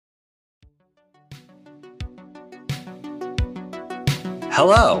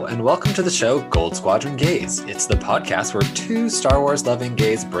Hello, and welcome to the show Gold Squadron Gays. It's the podcast where two Star Wars loving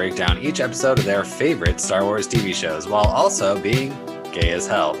gays break down each episode of their favorite Star Wars TV shows while also being gay as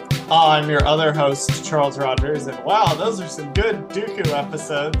hell. I'm your other host, Charles Rogers, and wow, those are some good Dooku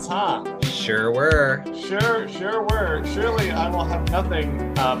episodes, huh? Sure were. Sure were. Surely I will have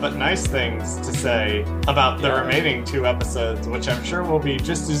nothing but nice things to say about the remaining two episodes, which I'm sure will be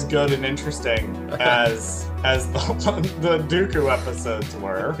just as good and interesting as the Dooku episodes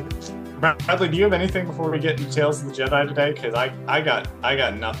were. Bradley, do you have anything before we get into Tales of the Jedi today? Because I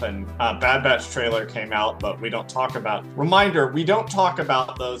got nothing. Bad Batch trailer came out, but we don't talk about... Reminder, we don't talk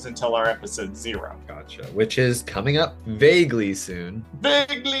about those until our episode 0. Gotcha. Which is coming up vaguely soon.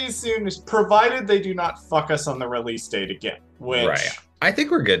 Vaguely soon, provided they do not fuck us on the release date again. Which... Right. I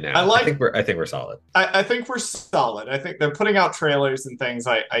think we're good now. I think we're solid. I think we're solid. I think they're putting out trailers and things.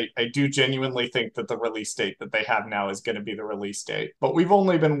 I do genuinely think that the release date that they have now is going to be the release date. But we've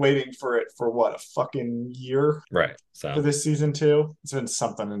only been waiting for it for what, a fucking year? Right. So for this season 2. It's been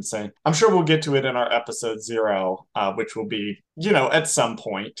something insane. I'm sure we'll get to it in our episode 0, which will be, at some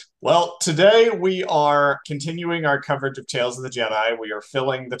point. Well, today we are continuing our coverage of Tales of the Jedi. We are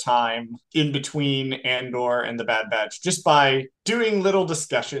filling the time in between Andor and the Bad Batch just by doing little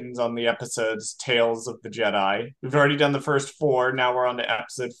discussions on the episodes Tales of the Jedi. We've already done the first 4. Now we're on to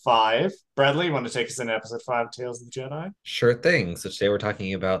episode 5. Bradley, you want to take us into episode 5, Tales of the Jedi? Sure thing. So today we're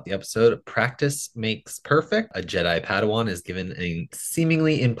talking about the episode Practice Makes Perfect. A Jedi Padawan is given a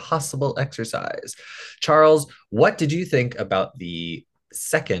seemingly impossible exercise. Charles, what did you think about the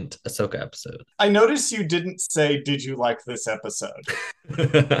second Ahsoka episode? I noticed you didn't say, "Did you like this episode?"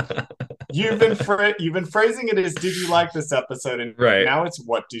 You've been phrasing it as, "Did you like this episode?" And right now it's,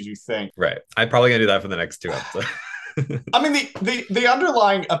 "What did you think?" Right. I'm probably gonna do that for the next 2 episodes. I mean, the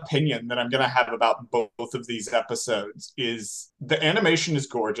underlying opinion that I'm going to have about both of these episodes is the animation is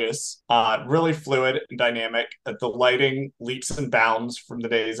gorgeous, really fluid and dynamic. The lighting leaps and bounds from the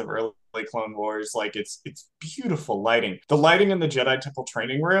days of early Clone Wars. Like, it's beautiful lighting. The lighting in the Jedi Temple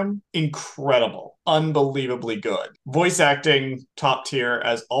training room, incredible, unbelievably good. Voice acting, top tier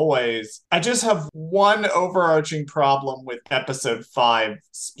as always. I just have one overarching problem with episode 5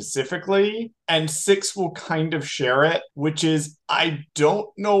 specifically, and 6 will kind of share it, which is I don't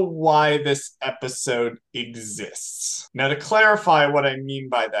know why this episode exists. Now, to clarify what I mean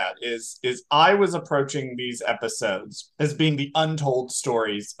by that is I was approaching these episodes as being the untold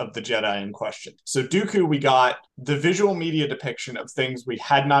stories of the Jedi in question. So Dooku, we got the visual media depiction of things we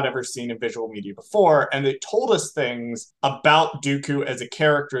had not ever seen in visual media before, and it told us things about Dooku as a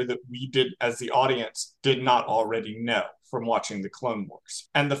character that we did, as the audience, did not already know from watching the Clone Wars.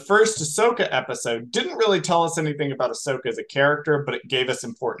 And the first Ahsoka episode didn't really tell us anything about Ahsoka as a character, but it gave us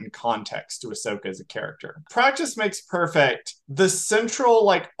important context to Ahsoka as a character. Practice makes perfect. The central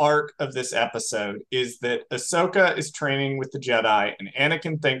arc of this episode is that Ahsoka is training with the Jedi, and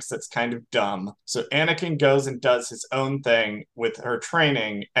Anakin thinks that's kind of dumb. So Anakin goes and does his own thing with her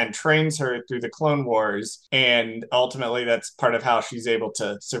training and trains her through the Clone Wars, and ultimately that's part of how she's able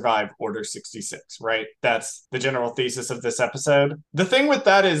to survive Order 66, right? That's the general thesis of this episode. The thing with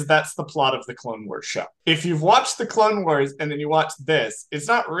that is that's the plot of the Clone Wars show. If you've watched the Clone Wars and then you watch this, it's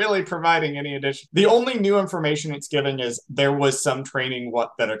not really providing any addition. The only new information it's giving is there was some training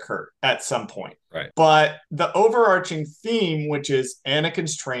that occurred at some point. Right. But the overarching theme, which is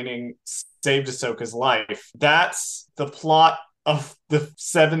Anakin's training saved Ahsoka's life, that's the plot of the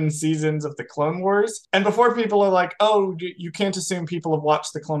 7 seasons of the Clone Wars. And before people are like, "Oh, you can't assume people have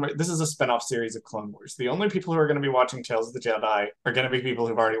watched the Clone Wars." This is a spinoff series of Clone Wars. The only people who are going to be watching Tales of the Jedi are going to be people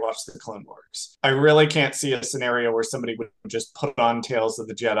who've already watched the Clone Wars. I really can't see a scenario where somebody would just put on Tales of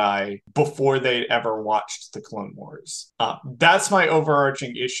the Jedi before they'd ever watched the Clone Wars. That's my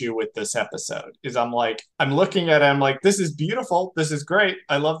overarching issue with this episode, is I'm looking at it, I'm like, this is beautiful. This is great.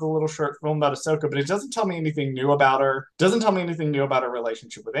 I love the little short film about Ahsoka, but it doesn't tell me anything new about her. Doesn't tell me anything new about her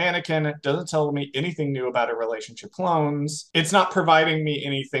relationship with Anakin. It doesn't tell me anything new about her relationship with clones. It's not providing me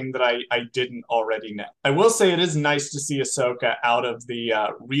anything that I didn't already know. I will say it is nice to see Ahsoka out of the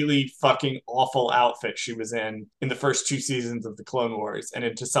really fucking awful outfit she was in the first 2 seasons of the Clone Wars and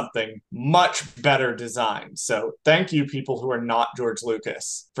into something much better designed. So thank you, people who are not George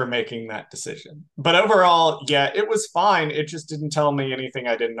Lucas, for making that decision. But overall, yeah, it was fine. It just didn't tell me anything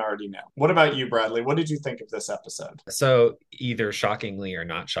I didn't already know. What about you, Bradley? What did you think of this episode? So either shockingly or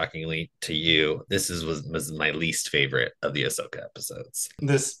not shockingly to you, this was my least favorite of the Ahsoka episodes.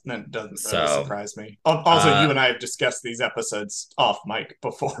 This doesn't really surprise me. Also, you and I have discussed these episodes off mic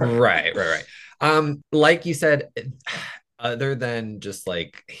before. Right. Like you said, Other than just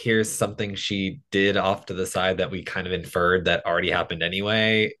like, here's something she did off to the side that we kind of inferred that already happened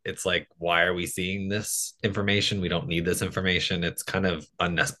anyway. It's like, why are we seeing this information? We don't need this information. It's kind of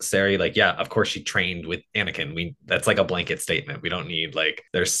unnecessary. Like, yeah, of course she trained with Anakin. That's like a blanket statement. We don't need like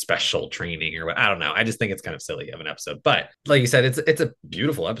their special training or what. I don't know. I just think it's kind of silly of an episode. But like you said, it's a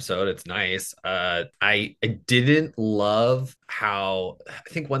beautiful episode. It's nice. I didn't love how I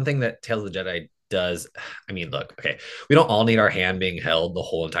think one thing that Tales of the Jedi does. I mean, look, okay, we don't all need our hand being held the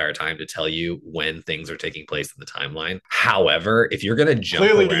whole entire time to tell you when things are taking place in the timeline. However, if you're going to jump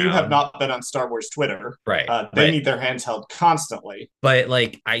Clearly, around, you have not been on Star Wars Twitter. right, They need their hands held constantly. but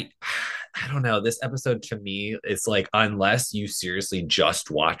like I don't know, this episode to me, it's like, unless you seriously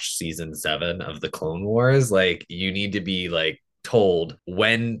just watch season 7 of the Clone Wars, like you need to be like told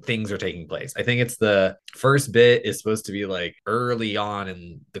when things are taking place. I think it's the first bit is supposed to be like early on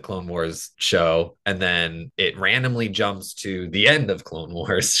in the Clone Wars show, and then it randomly jumps to the end of Clone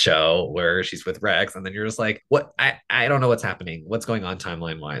Wars show where she's with Rex, and then you're just like, what? I don't know what's happening. What's going on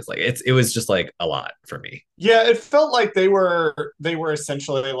timeline wise? Like it was just like a lot for me. Yeah, it felt like they were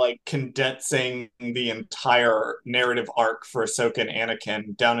essentially like condensing the entire narrative arc for Ahsoka and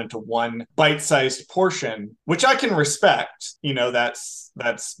Anakin down into one bite-sized portion, which I can respect. You know, that's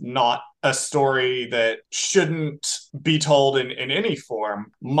not a story that shouldn't be told in any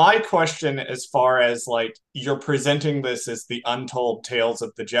form. My question, as far as like you're presenting this as the untold tales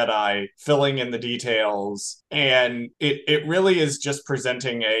of the Jedi, filling in the details, and it really is just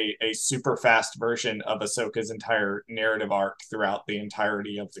presenting a super fast version of Ahsoka's entire narrative arc throughout the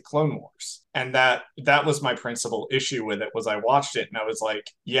entirety of the Clone Wars. And that was my principal issue with it. Was I watched it and I was like,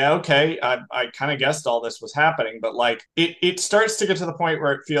 yeah, okay, I kind of guessed all this was happening, but like it starts to get to the point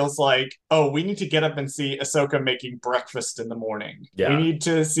where it feels like, oh, we need to get up and see Ahsoka making breakfast in the morning. Yeah. We need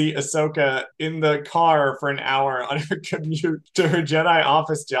to see Ahsoka in the car for an hour on her commute to her Jedi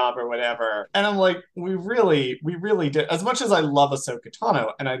office job or whatever. And I'm like, we really did. As much as I love Ahsoka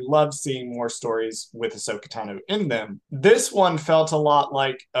Tano and I love seeing more stories with Ahsoka Tano in them, this one felt a lot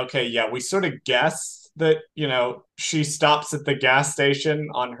like, okay, yeah, we sort of guess that, you know, she stops at the gas station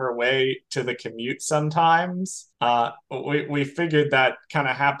on her way to the commute sometimes. We figured that kind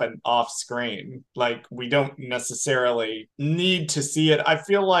of happened off screen. Like, we don't necessarily need to see it. I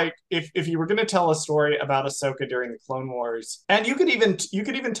feel like if you were going to tell a story about Ahsoka during the Clone Wars, and you could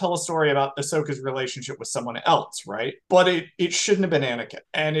even tell a story about Ahsoka's relationship with someone else, right? But it shouldn't have been Anakin,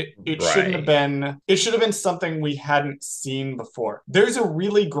 and it shouldn't have been. It should have been something we hadn't seen before. There's a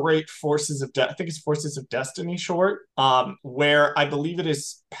really great I think it's Forces of Destiny short, where I believe it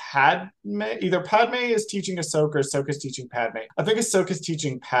is either Padme is teaching Ahsoka or Ahsoka's teaching Padme. I think Ahsoka's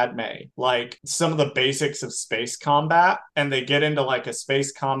teaching Padme like some of the basics of space combat, and they get into like a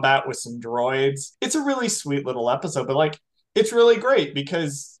space combat with some droids. It's a really sweet little episode, but like it's really great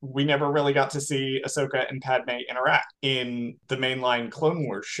because we never really got to see Ahsoka and Padme interact in the mainline Clone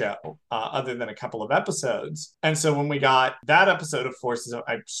Wars show, other than a couple of episodes. And so when we got that episode of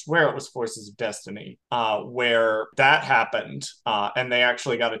I swear it was Forces of Destiny, where that happened, and they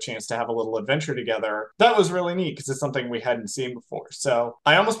actually got a chance to have a little adventure together, that was really neat because it's something we hadn't seen before. So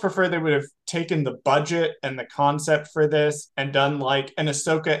I almost prefer they would have taken the budget and the concept for this and done like an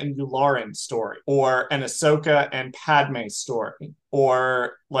Ahsoka and Yularen story, or an Ahsoka and Padme story,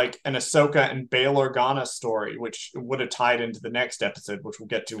 or like an Ahsoka and Bail Organa story, which would have tied into the next episode, which we'll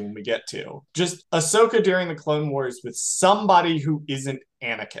get to when we get to. Just Ahsoka during the Clone Wars with somebody who isn't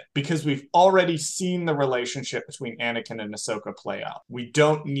Anakin, because we've already seen the relationship between Anakin and Ahsoka play out. We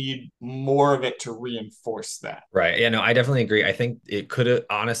don't need more of it to reinforce that. Right. Yeah, no, I definitely agree. I think it could have,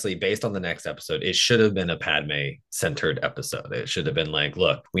 honestly, based on the next episode, it should have been a Padme centered episode. It should have been like,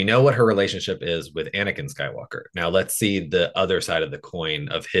 look, we know what her relationship is with Anakin Skywalker. Now let's see the other side of the coin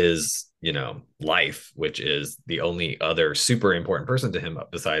of his, you know, life, which is the only other super important person to him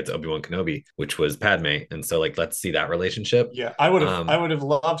besides Obi-Wan Kenobi, which was Padme. And so like, let's see that relationship. Yeah, I would have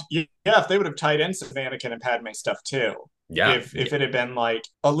loved, yeah, if they would have tied in some Anakin and Padme stuff too. Yeah. If it had been like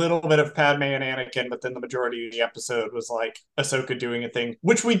a little bit of Padme and Anakin, but then the majority of the episode was like Ahsoka doing a thing,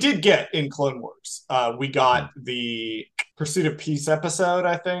 which we did get in Clone Wars. We got the Pursuit of Peace episode,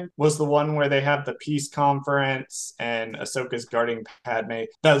 I think, was the one where they have the peace conference and Ahsoka's guarding Padme.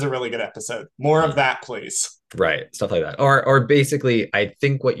 That was a really good episode. More of that, please. Right, stuff like that. Or basically, I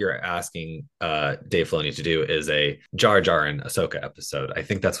think what you're asking Dave Filoni to do is a Jar Jar and Ahsoka episode. I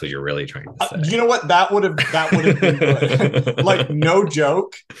think that's what you're really trying to say. You know what? That would have been good. Like, no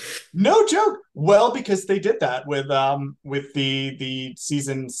joke. Well, because they did that with the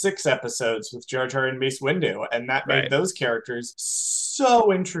season 6 episodes with Jar Jar and Mace Windu, and that made Right. those characters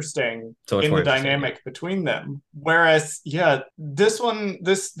so interesting So much in more the interesting. Yeah. dynamic between them. Whereas, yeah, this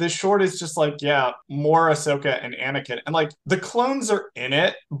short is just like, yeah, more Ahsoka and Anakin. And like the clones are in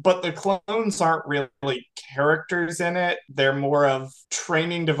it, but the clones aren't really characters in it. They're more of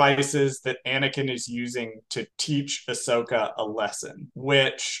training devices that Anakin is using to teach Ahsoka a lesson.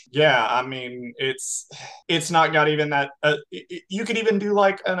 Which, yeah, I mean, it's not got even that. You could even do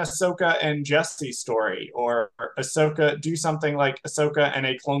like an Ahsoka and Jesse story, or Ahsoka do something like Ahsoka and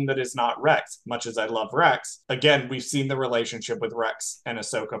a clone that is not Rex. Much as I love Rex, again, we've seen the relationship with Rex and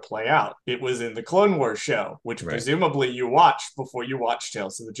Ahsoka play out. It was in the Clone Wars show, which Right. presumably you watched before you watched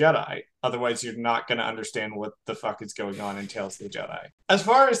Tales of the Jedi. Otherwise, you're not going to understand what the fuck is going on in Tales of the Jedi. As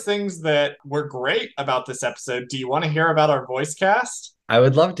far as things that were great about this episode, do you want to hear about our voice cast? I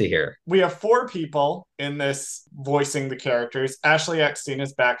would love to hear. We have 4 people in this voicing the characters. Ashley Eckstein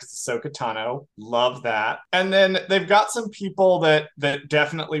is back as Ahsoka Tano. Love that. And then they've got some people that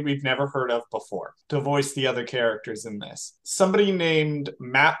definitely we've never heard of before to voice the other characters in this. Somebody named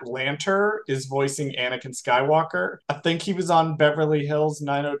Matt Lanter is voicing Anakin Skywalker. I think he was on Beverly Hills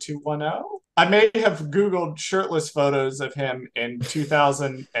 90210. I may have Googled shirtless photos of him in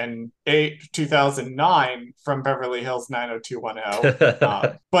 2008, 2009 from Beverly Hills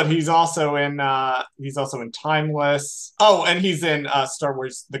 90210. But he's also in Timeless. Oh, and he's in Star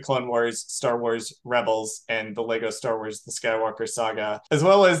Wars: The Clone Wars, Star Wars Rebels, and the Lego Star Wars: The Skywalker Saga, as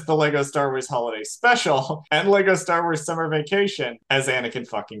well as the Lego Star Wars Holiday Special and Lego Star Wars Summer Vacation as Anakin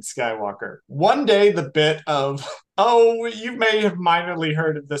fucking Skywalker. One day, the bit of oh, you may have minorly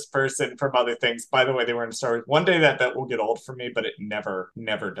heard of this person from other things. By the way, they were in Star Wars. One day that bit will get old for me, but it never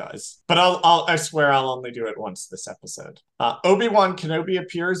does. But I swear I'll only do it once this episode. Obi-Wan Kenobi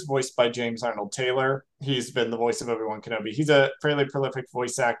appears, voiced by James Arnold Taylor. He's been the voice of Obi-Wan Kenobi. He's a fairly prolific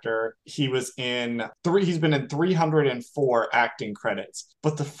voice actor. He's been in 304 acting credits.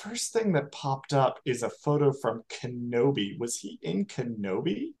 But the first thing that popped up is a photo from Kenobi. Was he in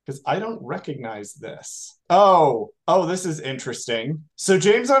Kenobi? Because I don't recognize this. Oh, this is interesting. So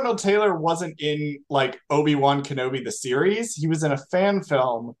James Arnold Taylor wasn't in like Obi-Wan Kenobi the series. He was in a fan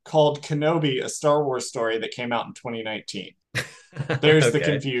film called Kenobi, a Star Wars story that came out in 2019. There's the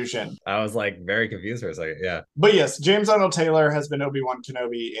Okay. confusion. I was like very confused for a second. Yeah. But yes, James Arnold Taylor has been Obi-Wan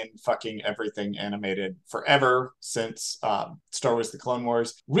Kenobi in fucking everything animated forever since Star Wars: The Clone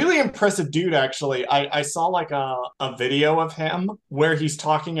Wars. Really impressive dude, actually. I saw like a video of him where he's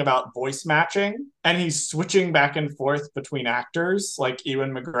talking about voice matching and he's switching back and forth between actors like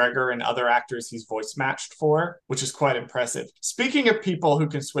Ewan McGregor and other actors he's voice matched for, which is quite impressive. Speaking of people who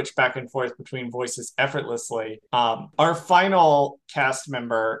can switch back and forth between voices effortlessly, our final cast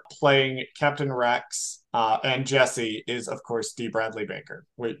member playing Captain Rex and Jesse is, of course, D. Bradley Baker.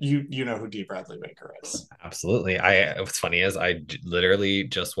 You know who D. Bradley Baker is. Absolutely. What's funny is literally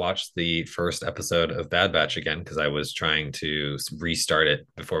just watched the first episode of Bad Batch again because I was trying to restart it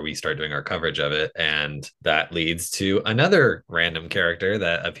before we start doing our coverage of it. And that leads to another random character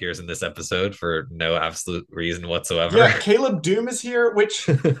that appears in this episode for no absolute reason whatsoever. Yeah, Caleb Doom is here, which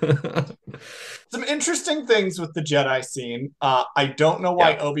some interesting things with the Jedi scene. I don't know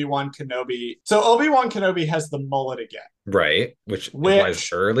why Yeah. Obi-Wan Kenobi. So Obi-Wan Kenobi has the mullet again. Right. Which implies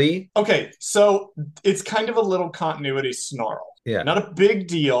Which early. okay, so it's kind of a little continuity snarl. Yeah. Not a big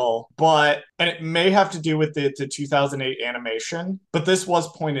deal, but, and it may have to do with the 2008 animation, but this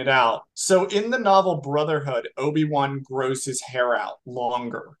was pointed out. So in the novel Brotherhood, Obi-Wan grows his hair out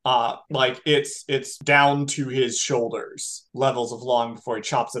longer. Like it's down to his shoulders, levels of long before he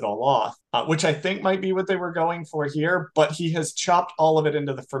chops it all off. Which I think might be what they were going for here, but he has chopped all of it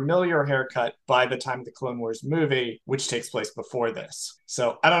into the familiar haircut by the time of the Clone Wars movie, which takes place before this.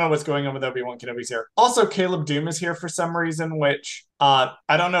 So I don't know what's going on with Obi-Wan Kenobi's here. Also, Caleb Doom is here for some reason, which I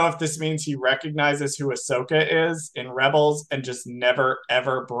don't know if this means he recognizes who Ahsoka is in Rebels and just never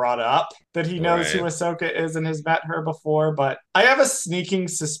ever brought up that he knows who Right. Ahsoka is and has met her before. But I have a sneaking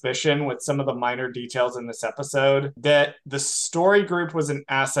suspicion with some of the minor details in this episode that the story group was an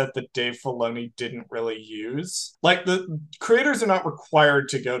asset that Dave Filoni didn't really use. Like the creators are not required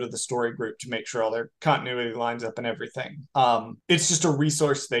to go to the story group to make sure all their continuity lines up and everything. It's just a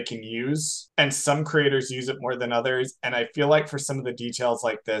resource they can use, and some creators use it more than others. And I feel like for some of the details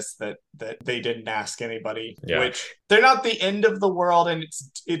like this that they didn't ask anybody, Yeah. which they're not the end of the world, and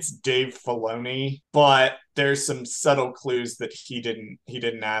it's Dave Filoni, but there's some subtle clues that he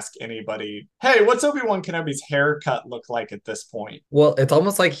didn't ask anybody, hey, what's Obi-Wan Kenobi's haircut look like at this point? Well, it's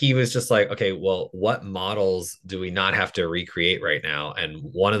almost like he was just like, okay, well, what models do we not have to recreate right now? And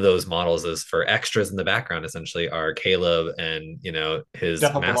one of those models is for extras in the background, essentially, are Caleb and, his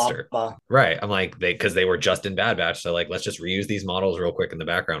master. Right. I'm like, because they were just in Bad Batch. So, like, let's just reuse these models real quick in the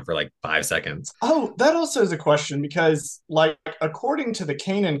background for like 5 seconds. Oh, that also is a question because, like, according to the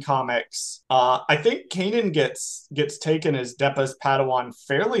Kanan comics, I think Kanan gets taken as Depa's Padawan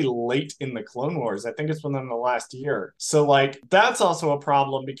fairly late in the Clone Wars. I think it's within the last year. So, like, that's also a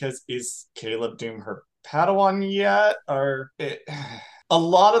problem because is Caleb Doom her Padawan yet? A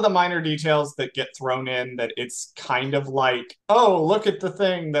lot of the minor details that get thrown in that it's kind of like, oh, look at the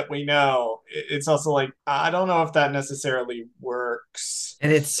thing that we know. It's also like, I don't know if that necessarily works.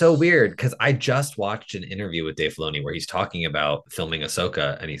 And it's so weird because I just watched an interview with Dave Filoni where he's talking about filming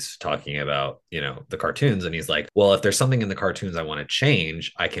Ahsoka and he's talking about, the cartoons. And he's like, well, if there's something in the cartoons I want to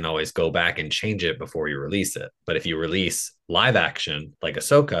change, I can always go back and change it before you release it. But if you release live action like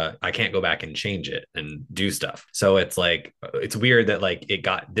Ahsoka, I can't go back and change it and do stuff. So it's like, it's weird that like it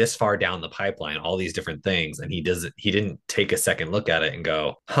got this far down the pipeline, all these different things, and he didn't take a second look at it and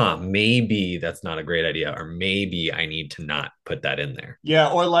go, maybe that's not a great idea, or maybe I need to not put that in there. Yeah,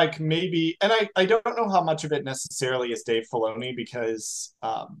 or like maybe, and I don't know how much of it necessarily is Dave Filoni because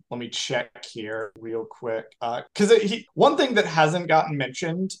let me check here real quick. Because one thing that hasn't gotten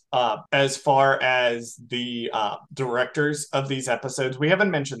mentioned as far as the directors of these episodes, we haven't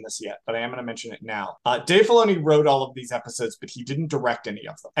mentioned this yet, but I am going to mention it now. Dave Filoni wrote all of these episodes, but he didn't direct any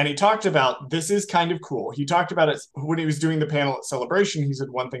of them. And he talked about, this is kind of cool. He talked about it when he was doing the panel at Celebration. He said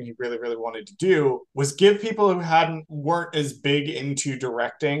one thing he really, really wanted to do was give people who weren't as big into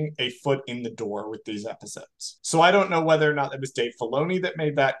directing a foot in the door with these episodes. So I don't know whether or not it was Dave Filoni that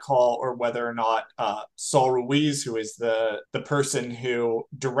made that call or whether or not Saul Ruiz, who is the person who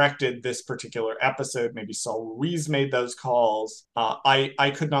directed this particular episode, maybe Saul Ruiz made those calls.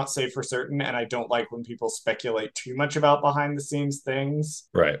 I could not say for certain, and I don't like when people speculate too much about behind the scenes things.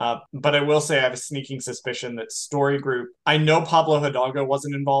 Right. But I will say I have a sneaking suspicion that Story Group, I know Pablo Hidalgo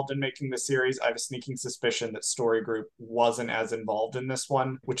wasn't involved in making the series. I have a sneaking suspicion that Story Group wasn't as involved in this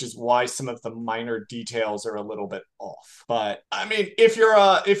one, which is why some of the minor details are a little bit off. But I mean, if you're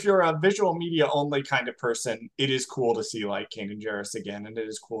a visual media only kind of person, it is cool to see like Kanan Jarrus again, and it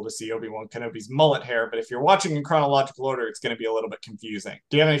is cool to see Obi-Wan Kenobi's mullet hair. But if you're watching in chronological order, it's going to be a little bit confusing.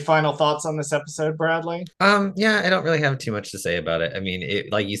 Do you have any final thoughts on this episode, Bradley? Yeah, I don't really have too much to say about it. I mean,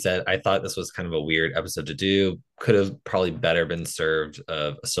 like you said, I thought this was kind of a weird episode to do. Could have probably better been served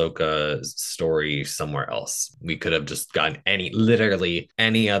of Ahsoka's story somewhere else. We could have just gotten literally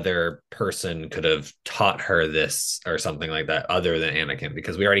any other person could have taught her this or something like that other than Anakin,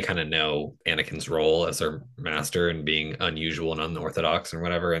 because we already kind of know Anakin's role as her master and being unusual and unorthodox and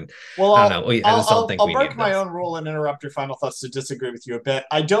whatever. And well, I don't know. I just don't think I'll break my own rule and interrupt your final thoughts to disagree with you a bit.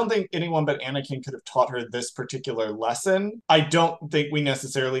 I don't think anyone but Anakin could have taught her this particular lesson. I don't think we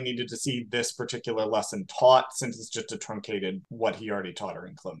necessarily needed to see this particular lesson taught, since it's just a truncated what he already taught her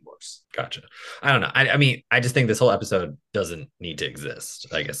in Clone Wars. Gotcha. I don't know. I mean, I just think this whole episode doesn't need to exist,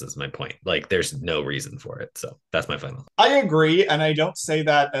 I guess is my point. Like, there's no reason for it. So that's my final. I agree. And I don't say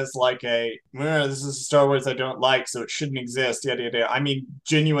that as like this is Star Wars I don't like, so it shouldn't exist, yada, yada. I mean,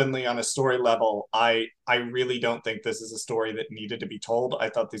 genuinely on a story level, I really don't think this is a story that needed to be told. I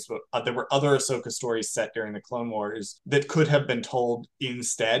thought there were other Ahsoka stories set during the Clone Wars that could have been told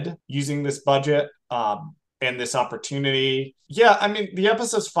instead using this budget. And this opportunity. Yeah, I mean, the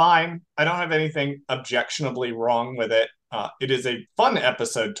episode's fine. I don't have anything objectionably wrong with it. It is a fun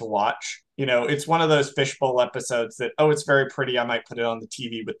episode to watch. It's one of those fishbowl episodes that, it's very pretty. I might put it on the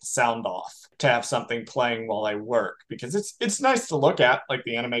TV with the sound off to have something playing while I work, because it's nice to look at. Like,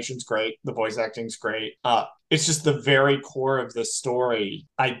 the animation's great. The voice acting's great. It's just the very core of the story.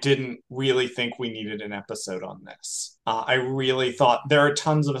 I didn't really think we needed an episode on this. I really thought there are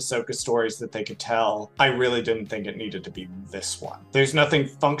tons of Ahsoka stories that they could tell. I really didn't think it needed to be this one. There's nothing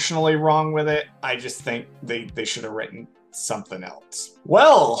functionally wrong with it. I just think they should have written something else.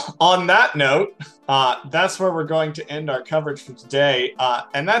 Well, on that note, that's where we're going to end our coverage for today.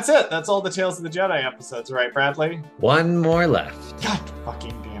 And that's it. That's all the Tales of the Jedi episodes, right, Bradley? One more left. God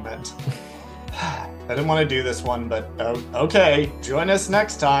fucking damn it. I didn't want to do this one, but okay. Join us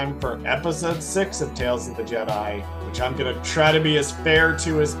next time for episode 6 of Tales of the Jedi, which I'm going to try to be as fair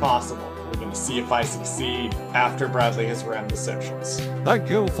to as possible. We're going to see if I succeed after Bradley has ran the socials. Thank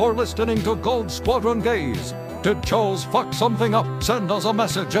you for listening to Gold Squadron Gaze. Did Charles fuck something up? Send us a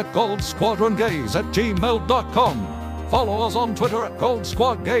message at goldsquadrongaze@gmail.com. Follow us on Twitter at Gold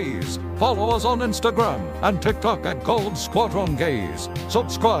Squad Gaze. Follow us on Instagram and TikTok at Gold Squadron Gaze.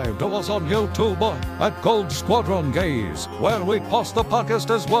 Subscribe to us on YouTube at Gold Squadron Gaze, where we post the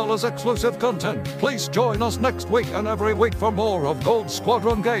podcast as well as exclusive content. Please join us next week and every week for more of Gold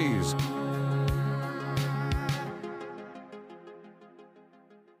Squadron Gaze.